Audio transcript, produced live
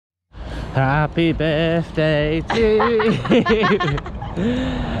Happy birthday to you.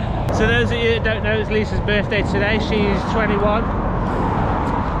 So those of you that don't know, it's Lisa's birthday today. She's 21.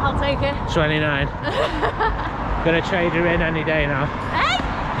 I'll take it. 29. Gonna trade her in any day now. Hey!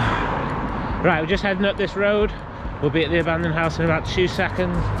 Right, we're just heading up this road. We'll be at the abandoned house in about 2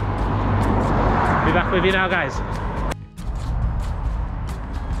 seconds. Be back with you now, guys.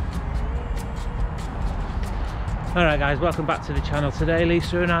 Alright guys, welcome back to the channel. Today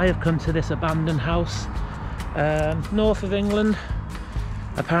Lisa and I have come to this abandoned house north of England.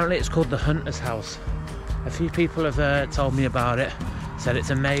 Apparently it's called the Hunter's House. A few people have told me about it, said it's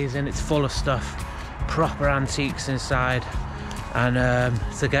amazing, it's full of stuff, proper antiques inside, and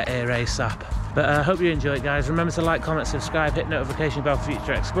to get here ASAP. But I hope you enjoy it, guys. Remember to like, comment, subscribe, hit notification bell for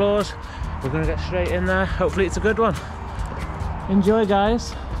future explores. We're going to get straight in there. Hopefully it's a good one. Enjoy,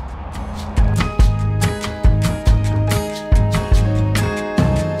 guys.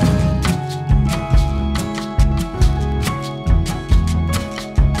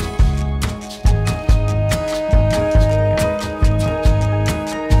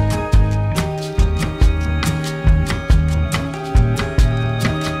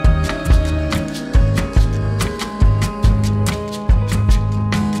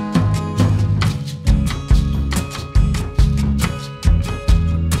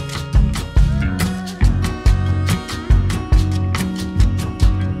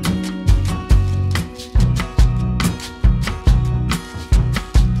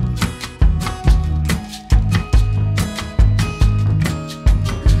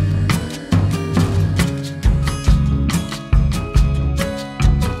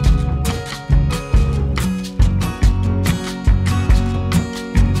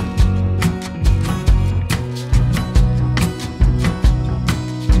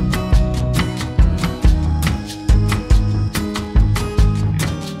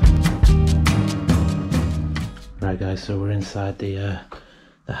 Right guys, so we're inside the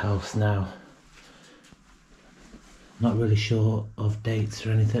house now. Not really sure of dates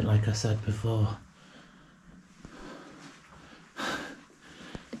or anything, like I said before,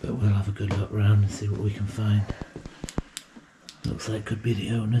 but we'll have a good look around and see what we can find. Looks like could be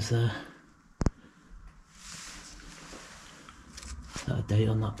the owners there. Is that a date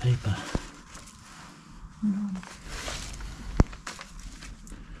on that paper?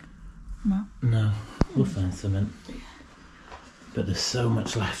 No. No. We'll find something. But there's so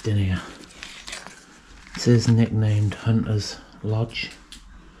much left in here. This is nicknamed Hunter's Lodge,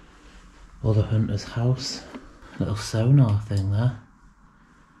 or the Hunter's House. Little sonar thing there.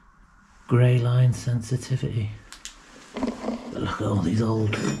 Grey line sensitivity. But look at all these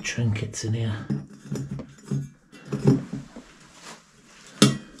old trinkets in here.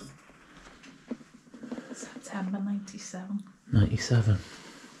 September 97. 97.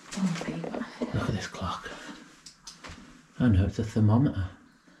 On paper. Look at this clock. Oh no, it's a thermometer.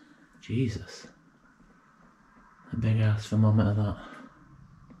 Jesus. A big ass thermometer that.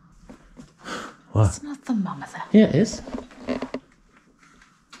 What? It's not a thermometer. Yeah, it is. And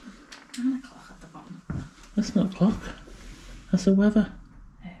a clock at the bottom. That's not a clock. That's a weather.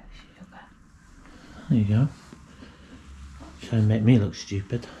 Oh, sugar. There you go. Trying to make me look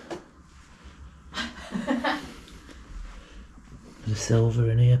stupid. There's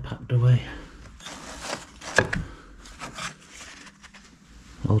silver in here packed away.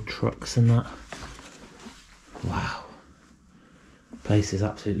 Old trucks and that. Wow. The place is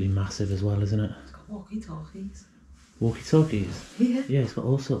absolutely massive as well, isn't it? It's got walkie-talkies. Walkie-talkies? Yeah. Yeah, it's got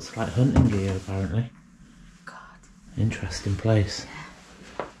all sorts of like hunting gear apparently. God. Interesting place.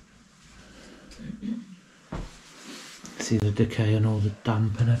 See the decay and all the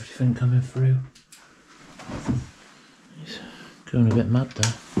damp and everything coming through. He's going a bit mad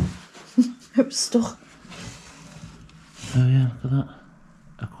there. It was stuck. Oh yeah, look at that.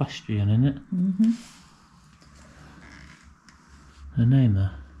 Equestrian, in it? Mm-hmm. Her name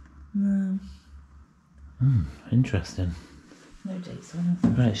there? No. Interesting. No dates on it.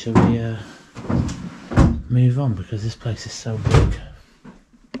 Right, shall we move on, because this place is so big.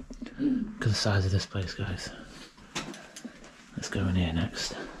 Look at the size of this place, guys. Let's go in here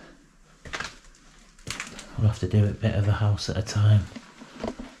next. We'll have to do a bit of a house at a time.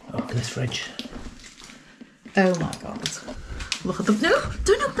 Oh, look at this fridge. Oh my god. Look at the... No!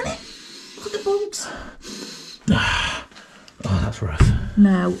 Don't open it! Look at the bugs. Oh, that's rough.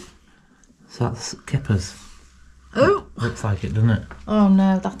 No. So that's kippers. Oh! Looks like it, doesn't it? Oh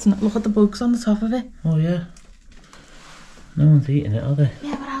no, that's not... Look at the bugs on the top of it. Oh yeah. No one's eating it, are they?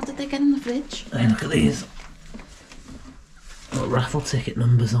 Yeah, but how did they get in the fridge? Hey, look at these. Got raffle ticket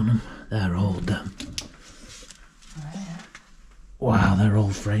numbers on them. They're all done. Oh, yeah. Wow, they're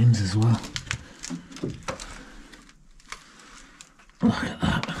old frames as well. Look at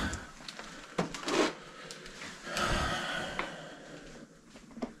that.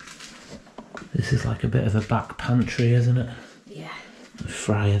 This is like a bit of a back pantry, isn't it? Yeah. A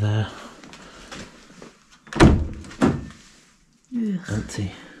fryer there.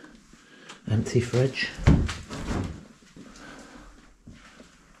 Ugh. Empty fridge.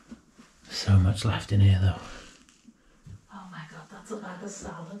 So much left in here though. Oh my god, that's a bag of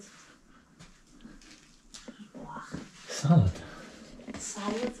salad. Black. Salad? It's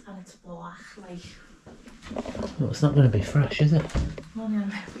salad and it's black, like. Well, it's not going to be fresh, is it? Well, yeah,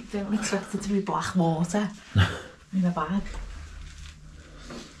 we don't expect it to be black water in a bag.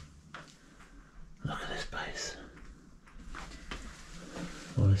 Look at this place.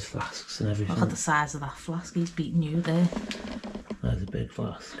 All his flasks and everything. Look at the size of that flask he's beating you there. There's a big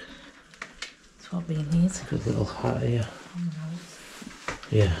flask. That's what we need. Good little hat here.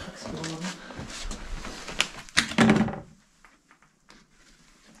 Yeah.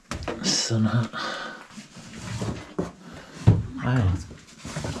 Sun hat. Wow.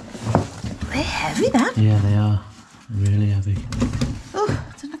 They're heavy then. Yeah, they are. Really heavy. Oh,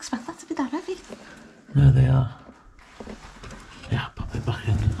 I didn't expect that to be that heavy. No, they are. Yeah, pop it back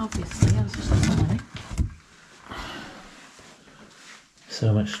in. Obviously, I was just looking at it.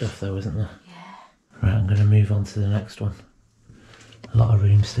 So much stuff though, isn't there? Yeah. Right, I'm going to move on to the next one. A lot of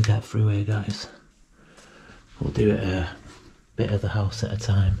rooms to get through here, guys. We'll do it a bit of the house at a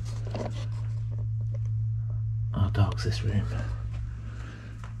time. How dark's this room?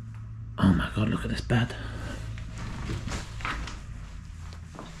 Oh my god, look at this bed.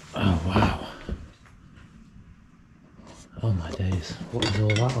 Oh wow. Oh my days, what is all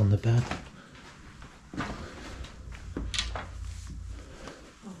that on the bed? Oh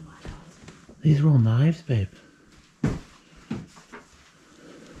my god. These are all knives, babe.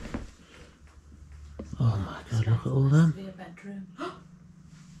 Oh my god, look at all them. Be a bedroom.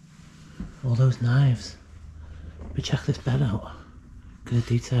 All those knives. But check this bed out. Look at the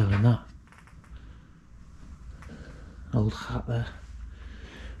detail in that. Old hat there.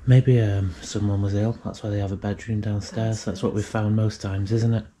 Maybe someone was ill, that's why they have a bedroom downstairs. That's what we've found most times,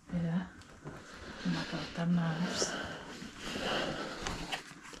 isn't it? Yeah. Oh my god, them knives.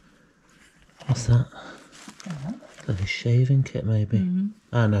 What's that? Yeah. Like a shaving kit maybe?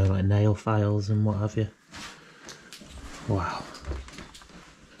 I know, like nail files and what have you. Wow.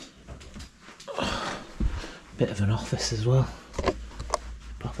 Bit of an office as well.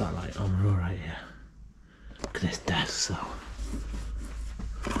 Pop that light on, we're all right here. Look at this desk though.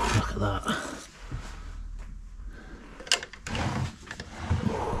 Look at that.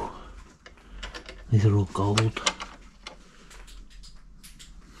 These are all gold.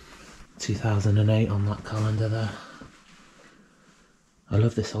 2008 on that calendar there. I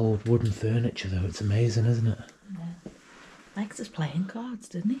love this old wooden furniture though, it's amazing, isn't it? Yeah. Liked his playing cards,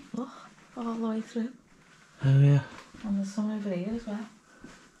 didn't he? Look, all the way through. Oh yeah. And there's some over here as well.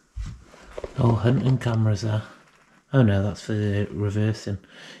 Oh, hunting cameras there. Oh no, that's for the reversing.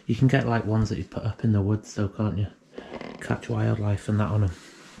 You can get like ones that you put up in the woods though, can't you? Catch wildlife and that on them.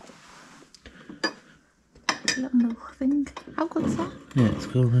 Little milk thing. How good's that? Yeah, it's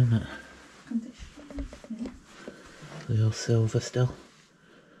cool, isn't it? Conditioner. Yeah. The old silver still.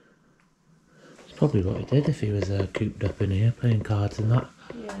 It's probably what he did if he was cooped up in here playing cards and that.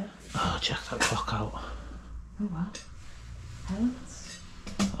 Yeah. Oh, check that clock out. Oh wow. Parents.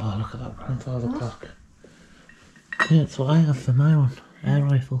 Oh, look at that grandfather clock. Yeah, it's what I have for my one. Air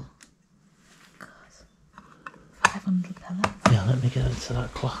rifle. God. 500 pellets. Yeah, let me get into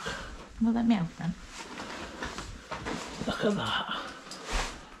that clock. Well, let me out then. Look at that.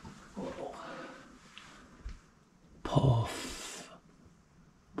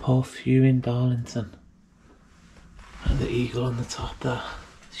 Porthew in Darlington. And the eagle on the top there.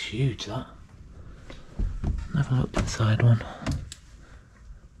 It's huge, that. Never looked inside one.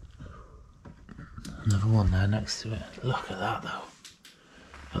 Another one there next to it. Look at that though.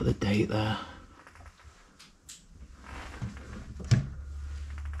 Got the date there.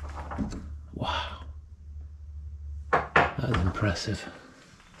 Wow. That is impressive.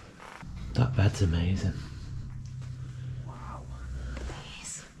 That bed's amazing. Wow.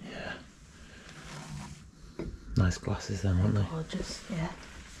 These. Yeah. Nice glasses then, aren't they? Gorgeous, yeah.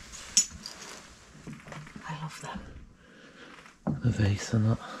 I love them. The vase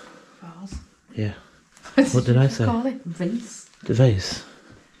and that. Vase. Yeah. What did I say? Call it vase. The vase?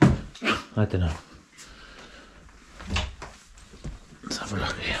 I don't know. Let's have a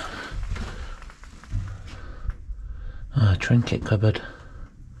look here. Ah, trinket cupboard.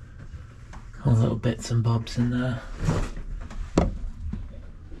 All little bits and bobs in there.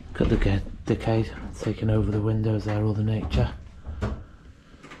 Got the decay taking over the windows there, all the nature.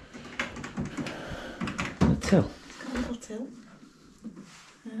 The till. It's got a little till.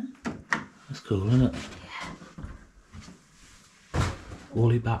 Yeah. That's cool, isn't it? Yeah.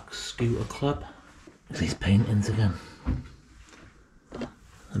 Woolly Back Scooter Club. Look at these paintings again.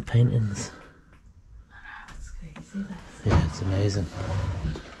 And paintings. I know, it's crazy this. Yeah, it's amazing.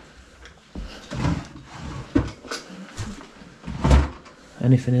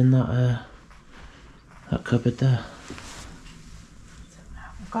 Anything in that cupboard there?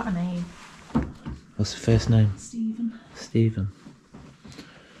 I've got a name. What's the first name? Stephen. Stephen.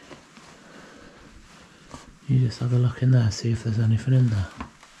 You just have a look in there, see if there's anything in there.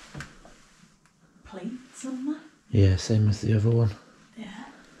 Plate somewhere? Yeah, same as the other one. Yeah.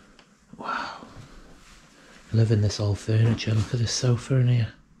 Wow. I love in this old furniture. Look at this sofa in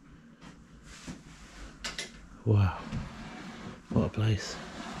here. Wow. What a place.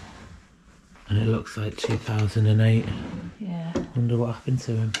 And it looks like 2008. Yeah. Wonder what happened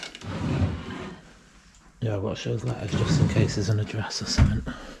to him. Yeah, I've got to show those letters just in case there's an address or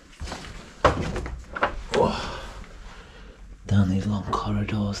something. Whoa. Down these long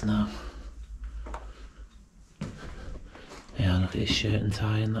corridors now. Yeah, look at his shirt and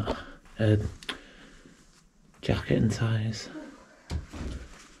tie and that. Jacket and ties.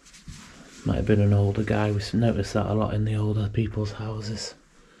 Might have been an older guy. We noticed that a lot in the older people's houses.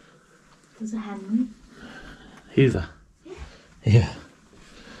 There's a Henry. Hoover? Yeah. Yeah.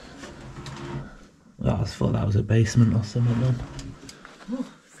 Well, I thought that was a basement or something then. Oh,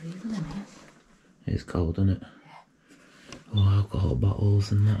 freezing in here. It's cold, isn't it? Yeah. Oh, alcohol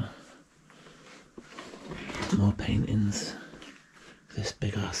bottles and that. More paintings. This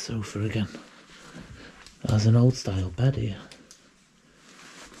big ass sofa again. There's an old style bed here.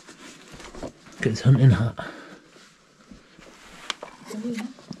 Look at his hunting hat. Oh, yeah.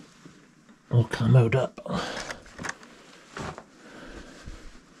 All camoed up.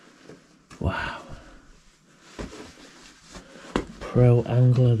 Wow. Pro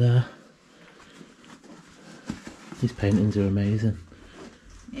angler there. These paintings are amazing.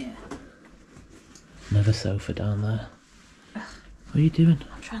 Yeah. Another sofa down there. What are you doing?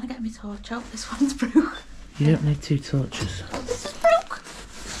 I'm trying to get my torch out. This one's broke. You don't need two torches. Oh, this is broke.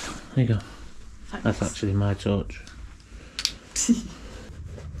 There you go. Thanks. That's actually my torch.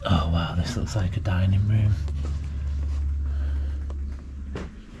 Oh wow, this looks like a dining room.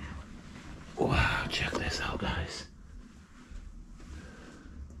 Wow, check this out, guys.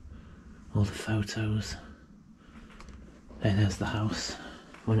 All the photos. Hey, there's the house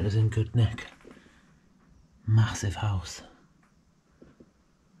when it was in good nick. Massive house.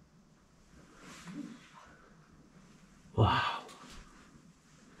 Wow.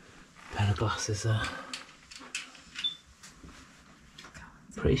 Pair of glasses there.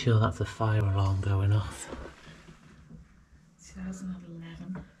 Pretty sure that's the fire alarm going off.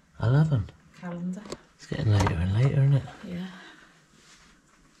 2011. 11. Calendar. It's getting later and later, isn't it? Yeah.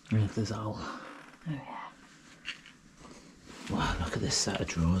 Look, there's Al. Oh, yeah. Wow, look at this set of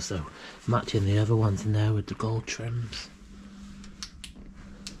drawers though. Matching the other ones in there with the gold trims.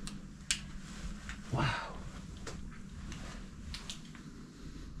 Wow.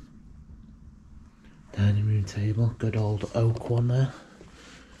 Dining room table, good old oak one there.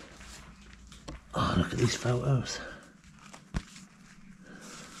 Oh, look at these photos.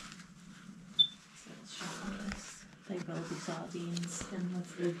 They will be sardines in the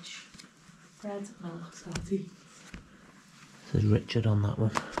fridge. Bread, milk, sardines. There's Richard on that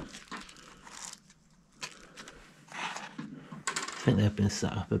one. I think they've been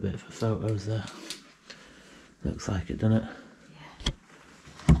set up a bit for photos there. Looks like it, doesn't it?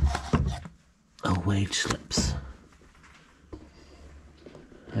 Yeah. Oh, wage slips.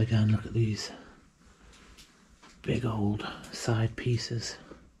 Again, look at these big old side pieces.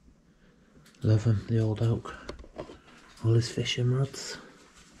 Love them, the old oak. All his fishing rods.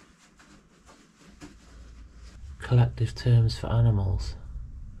 Collective terms for animals.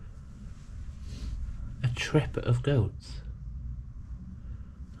 A trip of goats.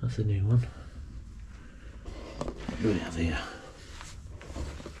 That's a new one. What do we have here?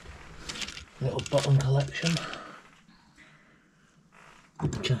 Little bottom collection.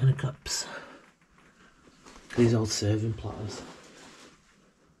 China cups. These old serving platters.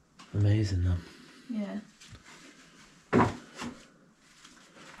 Amazing them. Yeah.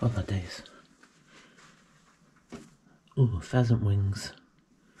 Oh my days. Ooh, pheasant wings.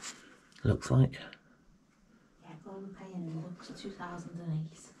 Looks like. Yeah, golden paying in books,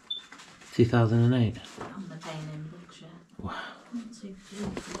 2008. 2008. I'm the paying in books, yeah. Wow. 1, 2, 3,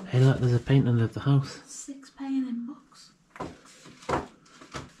 4. Hey look, there's a painting of the house. 6 paying in books.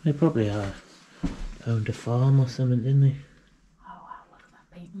 They probably owned a farm or something, didn't they? Oh wow, look at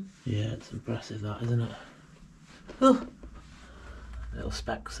that painting. Yeah, it's impressive that, isn't it? Oh, Little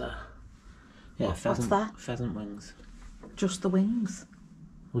specks there. Yeah, what's pheasant, that? pheasant wings. Just the wings.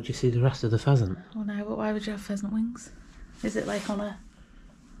 Would you see the rest of the pheasant? Oh no, but why would you have pheasant wings? Is it like on a...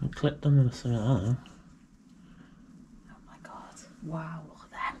 I clipped them or something, I don't know. Oh my god. Wow, look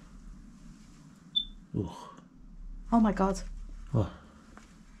at them. Ooh. Oh my god. What?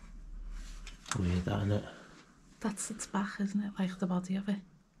 Weird that, isn't it? That's its back, isn't it? Like the body of it.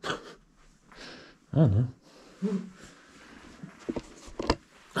 I don't know.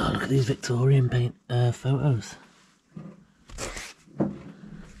 Oh, look at these Victorian paint photos.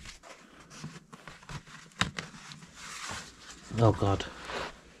 Oh god.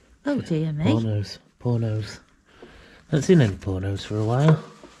 Oh dear me. Pornos. Pornos. Haven't seen any pornos for a while.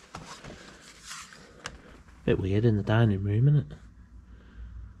 Bit weird in the dining room, isn't it?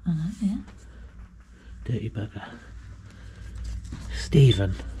 I know, yeah. Dirty bugger.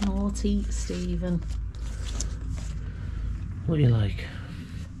 Stephen. Naughty Stephen. What do you like?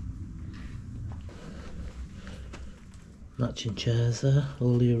 Matching chairs there,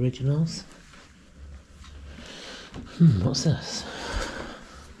 all the originals. What's this?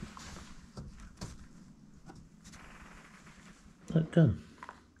 That gun.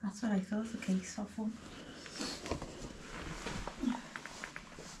 That's what I thought, the case of one.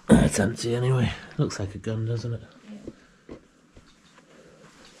 It's empty anyway. Looks like a gun, doesn't it? Yeah.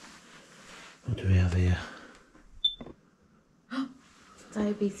 What do we have here?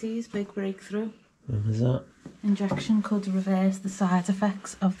 Diabetes, big breakthrough. When was that? Injection could reverse the side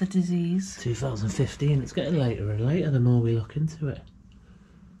effects of the disease. 2015. It's getting later and later the more we look into it.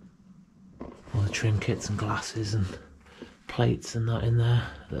 All the trinkets and glasses and plates and that in there.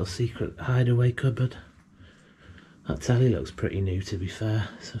 Little secret hideaway cupboard. That telly looks pretty new, to be fair.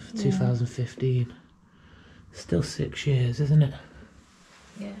 So for 2015, still 6 years, isn't it?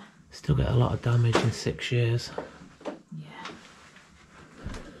 Yeah. Still get a lot of damage in 6 years. Yeah.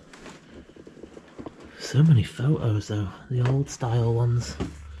 So many photos though, the old style ones.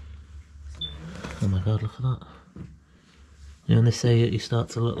 Oh my god, look at that. You know when they say you start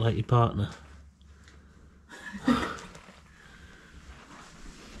to look like your partner?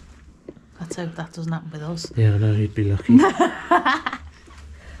 Let's hope that doesn't happen with us. Yeah, I know, you'd be lucky.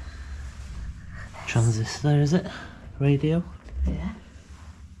 Transistor, is it? Radio? Yeah.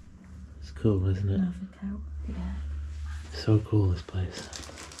 It's cool, isn't it? Novico. Yeah. So cool, this place.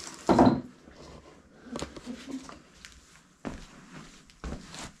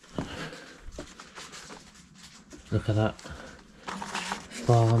 Look at that.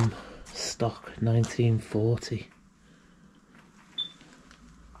 Farm stock 1940.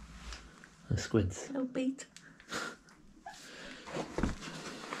 The squids. No beat.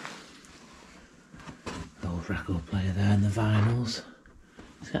 Old record player there and the vinyls.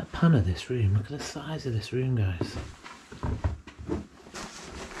 Let's get a pan of this room. Look at the size of this room, guys.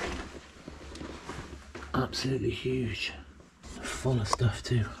 Absolutely huge. Full of stuff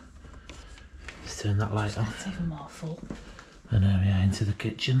too. Let's turn that light off. That's even more full. I know, yeah, into the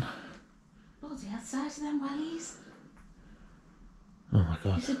kitchen. Bloody outside of them wellies. Oh my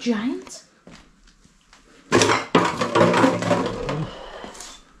god. It's a giant.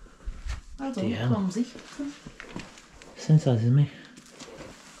 Well done, Dear. clumsy. Same size as me.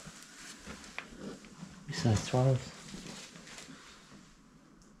 Size 12.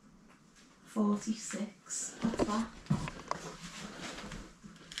 46. What's that?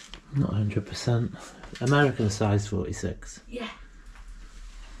 Not 100%. American size 46. Yeah.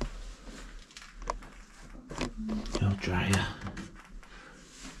 Oh, dryer.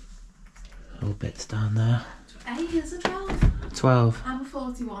 All bits down there. Hey, here's a 12. 12. I'm a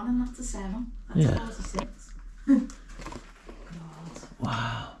 41 and that's a 7. That's Yeah. 46. God.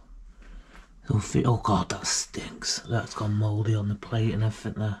 Wow. Oh god, that stinks. That's gone mouldy on the plate and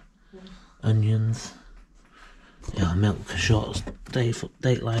everything there. Onions. Yeah, milk, short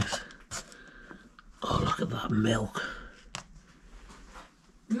date life. Oh, look at that milk.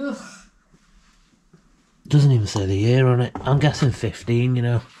 Ugh. Doesn't even say the year on it. I'm guessing 15, you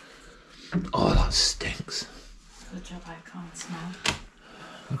know. Oh, that stinks. Good job I can't smell.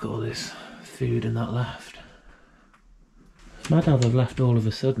 Look at all this food and that left. It's mad how they've left all of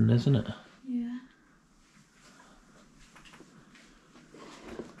a sudden, isn't it? Yeah.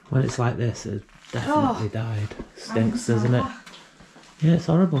 When it's like this, it definitely died. Stinks, doesn't it? Yeah, it's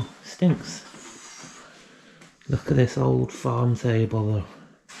horrible. Stinks. Look at this old farm table though.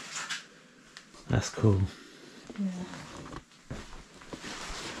 That's cool. Yeah.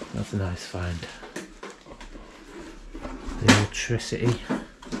 That's a nice find. The electricity.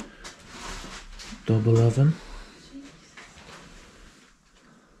 Double oven.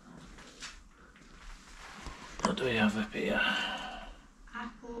 What do we have up here?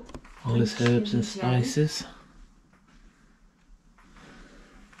 Apple. All this herbs and spices.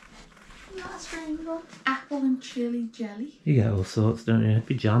 That's strange one. Apple and chili jelly. You get all sorts, don't you? It'd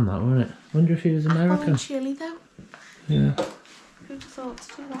be jam that, wouldn't it? Wonder if he was American. Apple and chili though. Yeah. Who'd have thought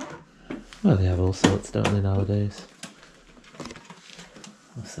to do that? Well, they have all sorts, don't they, nowadays?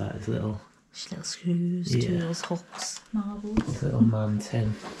 What's that? His little... Just little screws, tools, hooks, marbles. Little man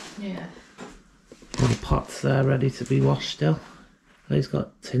tin. Yeah. Little pots there ready to be washed still. Oh, he's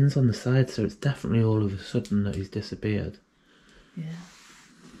got tins on the side, so it's definitely all of a sudden that he's disappeared. Yeah.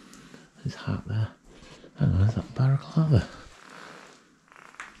 His hat there. Hang on, is that a barrel cover?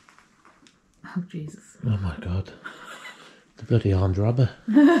 Oh, Jesus. Oh my god. The bloody armed robber.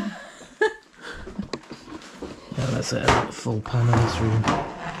 Yeah, that's it. A full pan of this room.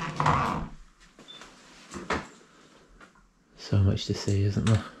 So much to see, isn't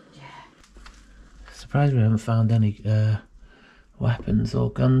there? Yeah. Surprised we haven't found any weapons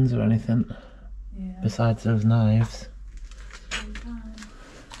or guns or anything besides those knives.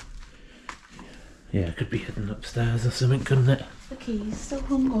 Yeah, it could be hidden upstairs or something, couldn't it? The keys still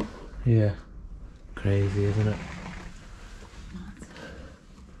hung up. Yeah. Crazy, isn't it?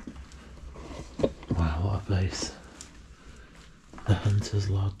 Wow, what a place. The Hunter's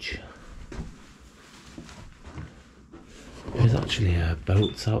Lodge. There's actually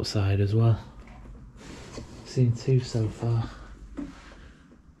boats outside as well. Seen 2 so far.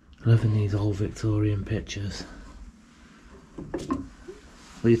 Loving these old Victorian pictures.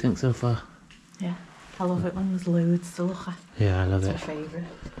 What do you think so far? Yeah, I love it when there's loads to look at. Yeah, I love it. It's my favourite.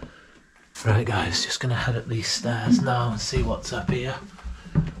 Right guys, just gonna head up these stairs now and see what's up here.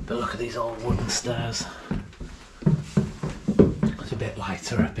 But look at these old wooden stairs. It's a bit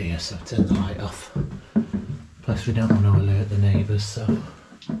lighter up here, so turn the light off. Plus we don't want to alert the neighbours, so...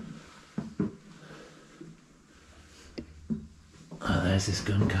 Oh, there's this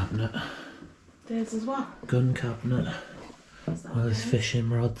gun cabinet. There's as well. Gun cabinet. Well, there's fishing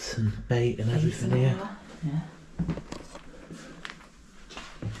rods and bait and everything here. Yeah.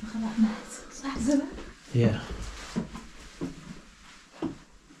 Look at that net. Isn't it? Yeah.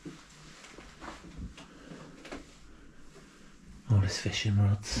 All his fishing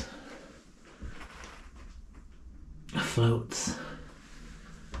rods. Floats.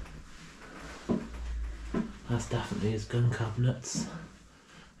 That's definitely his gun cabinets.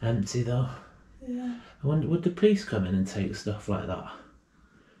 Empty though. Yeah. I wonder, would the police come in and take stuff like that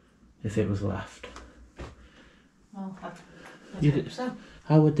if it was left? Well, I You hope did- so.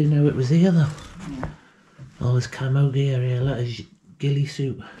 How would they know it was here though? Yeah. All his camo gear here, look at his ghillie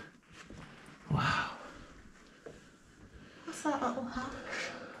suit. Wow. What's that little hat?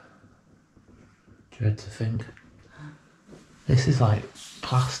 Dread to think. This is like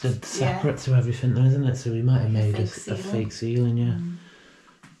plastered separate to everything though, isn't it? So we might have made a fake ceiling, yeah.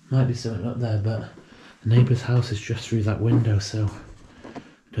 Might be something up there, but the neighbour's house is just through that window, so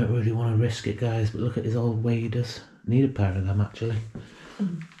don't really want to risk it, guys. But look at his old waders. Need a pair of them actually.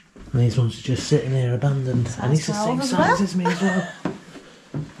 And these ones are just sitting here abandoned. And he's the same size as me as well.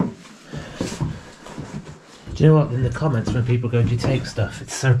 Do you know what? In the comments when people go, do you take stuff?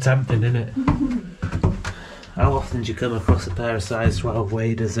 It's so tempting, isn't it? How often do you come across a pair of size 12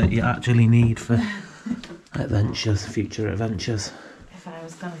 waders that you actually need for adventures, future adventures? If I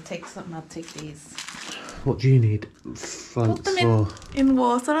was going to take something, I'd take these. What do you need? Floats Put them or... in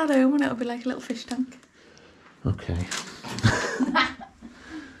water at home and it'll be like a little fish tank. Okay.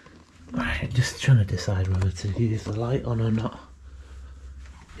 Right, just trying to decide whether to use the light on or not.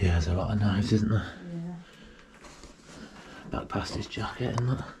 Yeah, there's a lot of knives, isn't there? Yeah. Back past his jacket and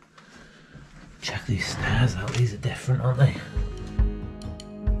that. Check these stairs out, these are different, aren't they?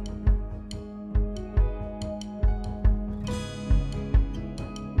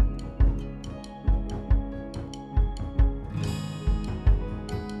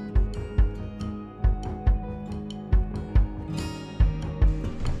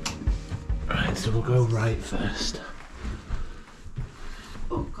 Right, so we'll go right first.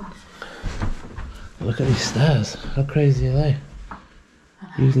 Oh god. Look at these stairs, how crazy are they?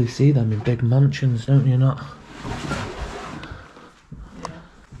 You usually see them in big mansions, don't you not? Yeah.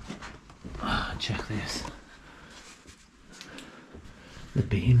 Ah, check this. The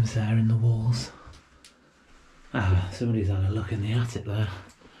beams there in the walls. Ah, somebody's had a look in the attic there,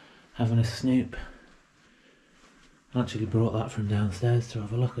 having a snoop. Actually brought that from downstairs to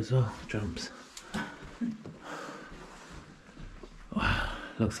have a look as well, tramps. Wow,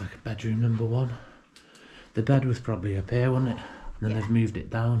 looks like a bedroom number 1. The bed was probably up here, wasn't it? And then they've moved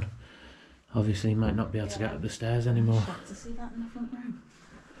it down. Obviously, he might not be able to get up the stairs anymore. I to see that in the front room.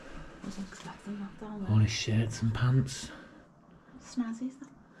 I wasn't expecting that down there. All his shirts and pants. Snazzy, is that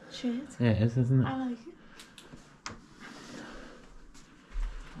shirt? Yeah, it is, isn't it? I like it.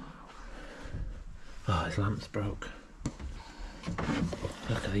 Oh, his lamp's broke.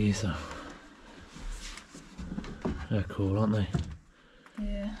 Look at these though. They're cool, aren't they?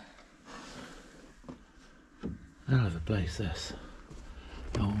 Yeah. Hell of a place, this.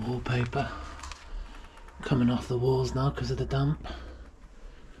 No wallpaper. Coming off the walls now because of the damp.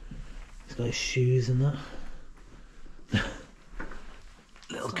 He's got his shoes and that.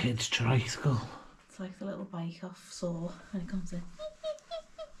 Little kid's tricycle. It's like the little bike off Saw when it comes in.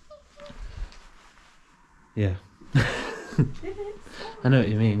 Yeah. I know what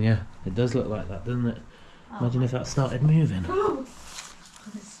you mean, yeah. It does look like that, doesn't it? Imagine if that started moving. Oh,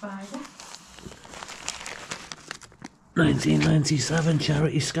 this spider. 1997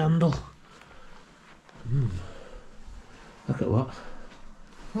 charity scandal. Look at what?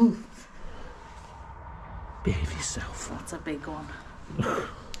 Ooh, Behave yourself. that's a big one.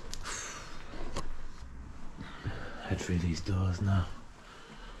 Head through these doors now.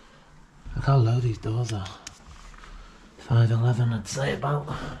 Look how low these doors are. 5'11", I'd say about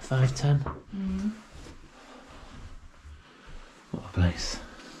 5'10". What a place.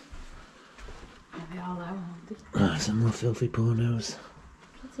 Yeah, they are low, aren't they? Some more filthy pornos.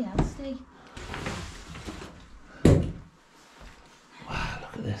 Bloody hell, Steve. Wow,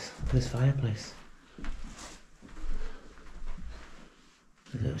 look at this. Look at this fireplace.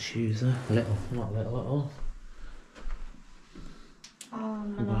 Little shoes there. Little, not little at all. Oh,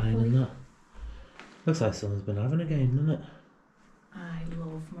 Wine Monopoly. and that. Looks like someone's been having a game, doesn't it? I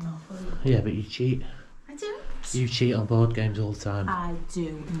love Monopoly. Yeah, but you cheat. I do. You cheat on board games all the time. I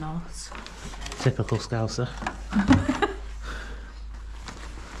do not. Typical Scouser.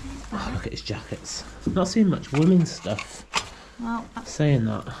 Oh, look at his jackets. I've not seen much women's stuff. Well, that's Saying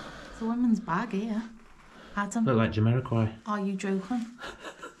that. a woman's bag here. Adam, Look like Jamiroquai. are you joking?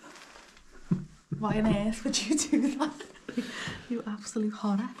 Why on earth would you do that? You absolute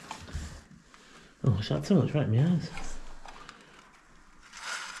horror. Oh, is that too much right in my eyes?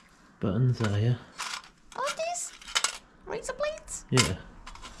 Buttons there, yeah. Oh, these razor blades. Yeah.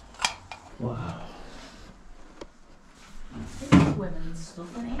 Wow. There's women's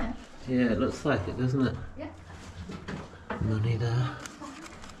stuff in here. Yeah, it looks like it, doesn't it? Yeah. Money there.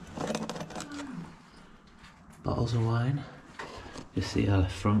 Bottles of wine. You see our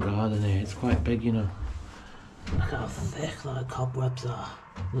front garden here, it's quite big, you know. Look how thick the cobwebs are.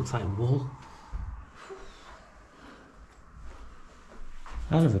 Looks like wool.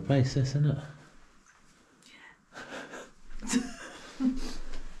 Hell of a place this, isn't it?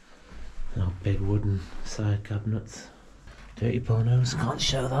 Oh, big wooden side cabinets. Dirty pornos, can't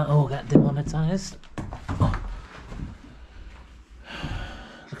show that or get demonetised. Oh.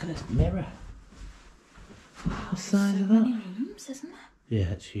 Look at this mirror. The size of that. Many rooms, isn't it? Yeah,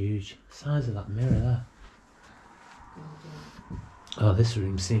 it's huge. The size of that mirror there. Oh, this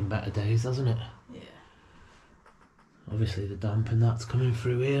room's seen better days, hasn't it? Yeah. Obviously the damp and that's coming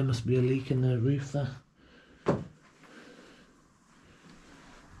through here. Must be a leak in the roof there.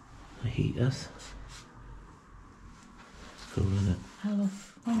 The heaters. It's cool, isn't it? I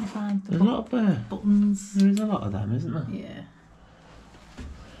love when you find the There's a lot of buttons. there is a lot of them, isn't there? Yeah.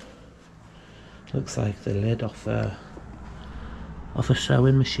 Looks like the lid off a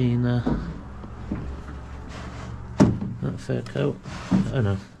sewing machine there. That fur coat. Oh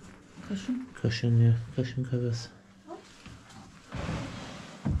no. Cushion. Cushion, yeah. Cushion covers.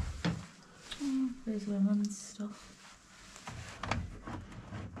 There's women's stuff.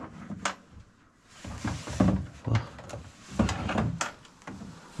 What?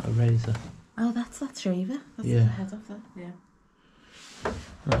 A razor. Oh, that's that shaver. That's Yeah. the head of that. Yeah.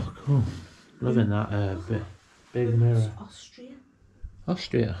 Oh, cool. Loving that big mirror. Austria.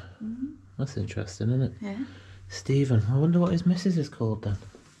 Austria. That's interesting, isn't it? Yeah. Stephen. I wonder what his missus is called then.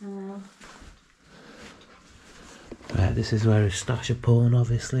 Right, this is where his stash of porn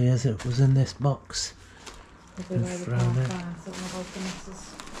obviously is. It was in this box. Probably And where they thrown can't it. find something about the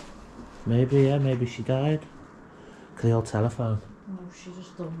missus. Maybe, yeah, maybe she died. Look at the old telephone. No, she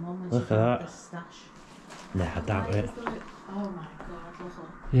just done one when Look she at got that. the stash. Nah, I doubt Why it. is the- Oh my god, look up.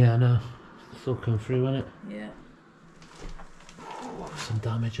 Yeah, I know. It's all come through, isn't it? Yeah. Some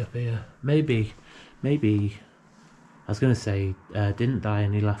damage up here. Maybe, I was going to say didn't die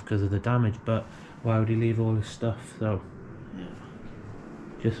and he left because of the damage, but why would he leave all his stuff? So, Yeah.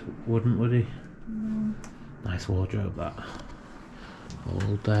 just wouldn't, would he? Nice wardrobe, that.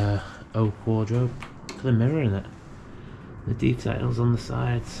 Old oak wardrobe. Look at the mirror in it. The details on the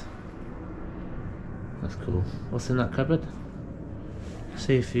sides. That's cool. What's in that cupboard?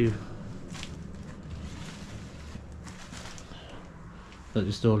 See if you... That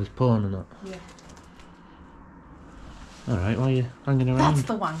just all his porn or not? Yeah. Alright, why are you hanging around? That's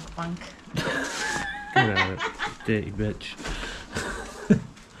the wank wank. Get out of it, dirty bitch.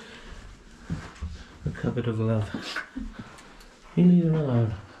 The cupboard of love. You leave him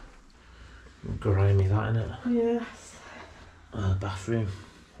alone. Grimy that, innit? Yes. Oh, bathroom.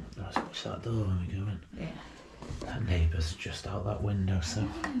 Let's watch that door when we go in. Yeah. That neighbour's just out that window, so...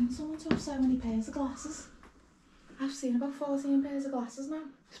 Someone took so many pairs of glasses. I've seen about 14 pairs of glasses now.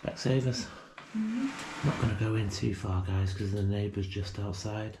 Specsavers. I'm not going to go in too far, guys, because the neighbour's just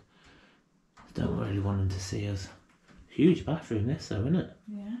outside. Don't really want them to see us. Huge bathroom this though, isn't it?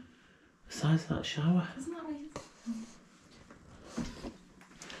 Yeah. The size of that shower. Isn't that weird?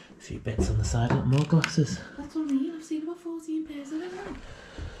 A few bits on the side, look, more glasses. That's what I mean. I've seen about 14 pairs of them now.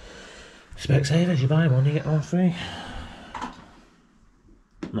 Specsavers, you buy one, you get one free.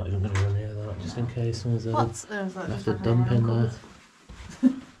 Not even going to run near that, just in case someone's left a dump in there.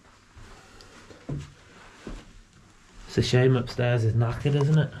 It's a shame upstairs is knackered,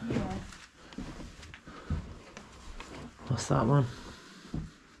 isn't it? Yeah. What's that one?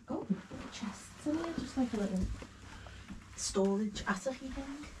 Oh, chests in here, just like a little storage attic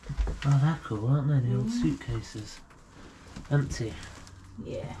thing. Oh, they're cool, aren't they? The old suitcases. Empty.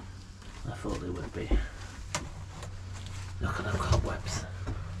 Yeah. I thought they would be. Look at them cobwebs.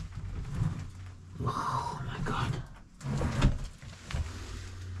 Oh my god.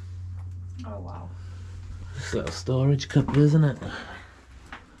 Oh wow. Just a little storage cupboard, isn't it?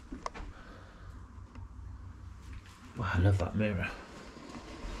 Wow, I love that mirror.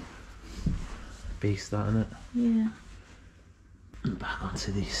 Beast, that, isn't it? Yeah. And back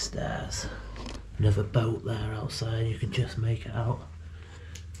onto these stairs. Another boat there outside, you can just make it out.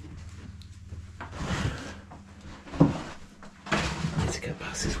 I need to get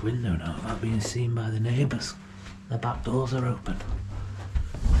past this window now without being seen by the neighbours. The back doors are open.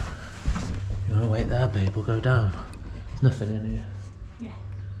 You want to wait there, babe? We'll go down. There's nothing in here. Yeah.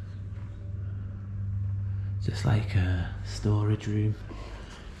 Just like a storage room.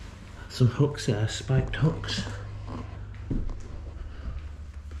 Some hooks there, spiked hooks.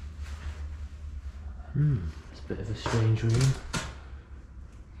 It's a bit of a strange room.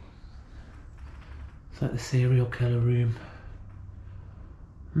 It's like the serial killer room.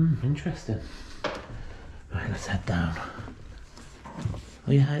 Interesting. Right, let's head down.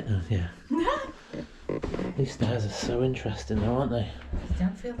 Oh, you hate them? Yeah. These stairs are so interesting though, aren't they? You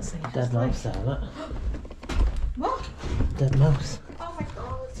don't feel the same. Dead mouse there, look. What? Dead mouse. Oh my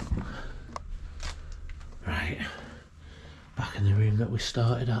god. Right. Back in the room that we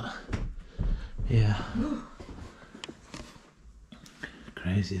started at. Yeah.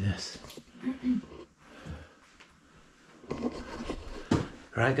 Crazy this.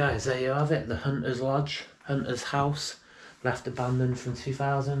 Right guys, there you have it. The Hunter's Lodge, Hunter's House, left abandoned from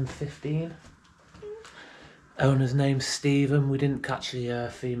 2015. Owner's name's Stephen. We didn't catch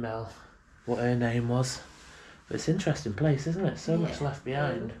the female, what her name was. But it's an interesting place, isn't it? So much left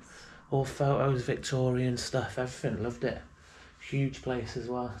behind. All photos, Victorian stuff, everything. Loved it. Huge place as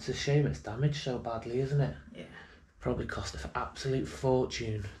well. It's a shame it's damaged so badly, isn't it? Yeah. Probably cost an absolute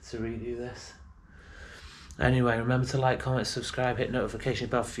fortune to redo this. Anyway, remember to like, comment, subscribe, hit notification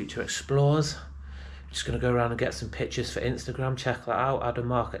bell for future explores. Just going to go around and get some pictures for Instagram. Check that out, Adam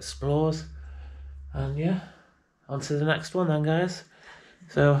Mark Explores. And yeah, on to the next one then, guys.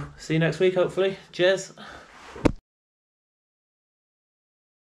 So, see you next week, hopefully. Cheers.